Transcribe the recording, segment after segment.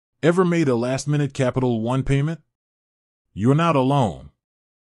Ever made a last-minute Capital One payment? You're not alone.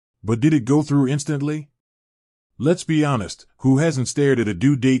 But did it go through instantly? Let's be honest, who hasn't stared at a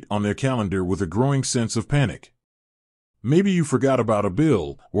due date on their calendar with a growing sense of panic? Maybe you forgot about a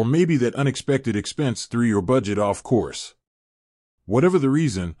bill, or maybe that unexpected expense threw your budget off course. Whatever the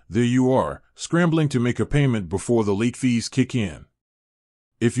reason, there you are, scrambling to make a payment before the late fees kick in.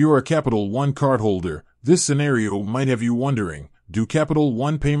 If you're a Capital One cardholder, this scenario might have you wondering, do Capital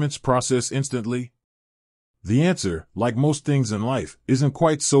One payments process instantly? The answer, like most things in life, isn't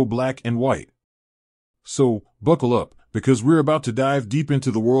quite so black and white. So, buckle up, because we're about to dive deep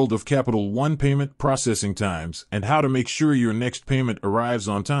into the world of Capital One payment processing times and how to make sure your next payment arrives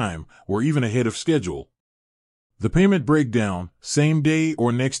on time, or even ahead of schedule. The payment breakdown, same day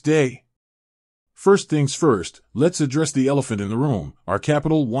or next day? First things first, let's address the elephant in the room. Are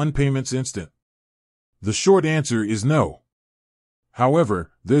Capital One payments instant? The short answer is no.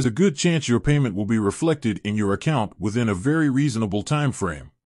 However, there's a good chance your payment will be reflected in your account within a very reasonable time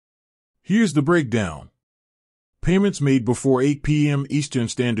frame. Here's the breakdown. Payments made before 8 p.m. Eastern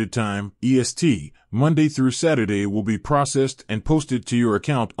Standard Time, EST, Monday through Saturday will be processed and posted to your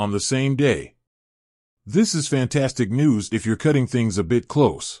account on the same day. This is fantastic news if you're cutting things a bit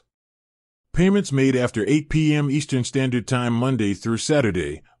close. Payments made after 8 p.m. Eastern Standard Time Monday through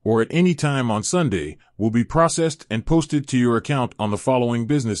Saturday, or at any time on Sunday, will be processed and posted to your account on the following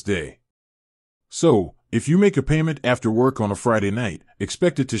business day. So, if you make a payment after work on a Friday night,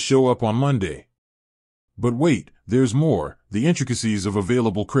 expect it to show up on Monday. But wait, there's more, the intricacies of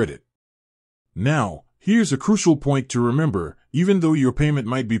available credit. Now, here's a crucial point to remember, even though your payment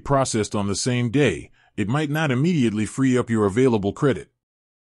might be processed on the same day, it might not immediately free up your available credit.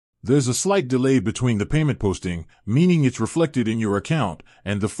 There's a slight delay between the payment posting, meaning it's reflected in your account,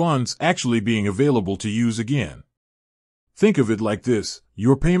 and the funds actually being available to use again. Think of it like this,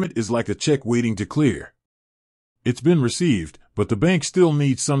 your payment is like a check waiting to clear. It's been received, but the bank still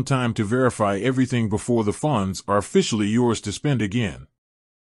needs some time to verify everything before the funds are officially yours to spend again.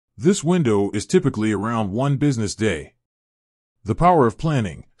 This window is typically around one business day. The power of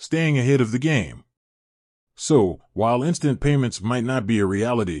planning, staying ahead of the game. So, while instant payments might not be a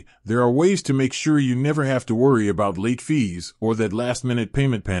reality, there are ways to make sure you never have to worry about late fees or that last-minute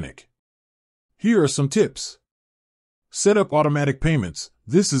payment panic. Here are some tips. Set up automatic payments.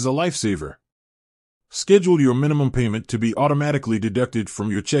 This is a lifesaver. Schedule your minimum payment to be automatically deducted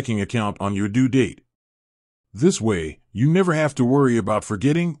from your checking account on your due date. This way, you never have to worry about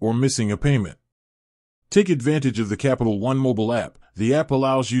forgetting or missing a payment. Take advantage of the Capital One mobile app. The app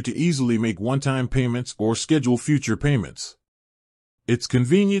allows you to easily make one-time payments or schedule future payments. It's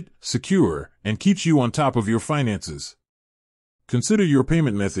convenient, secure, and keeps you on top of your finances. Consider your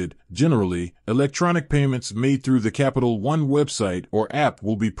payment method. Generally, electronic payments made through the Capital One website or app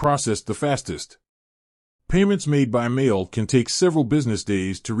will be processed the fastest. Payments made by mail can take several business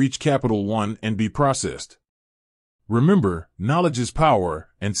days to reach Capital One and be processed. Remember, knowledge is power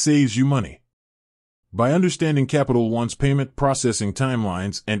and saves you money. By understanding Capital One's payment processing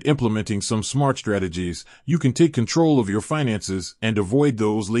timelines and implementing some smart strategies, you can take control of your finances and avoid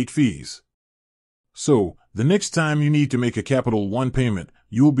those late fees. So, the next time you need to make a Capital One payment,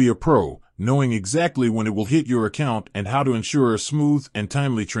 you'll be a pro, knowing exactly when it will hit your account and how to ensure a smooth and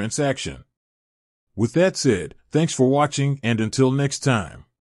timely transaction. With that said, thanks for watching and until next time.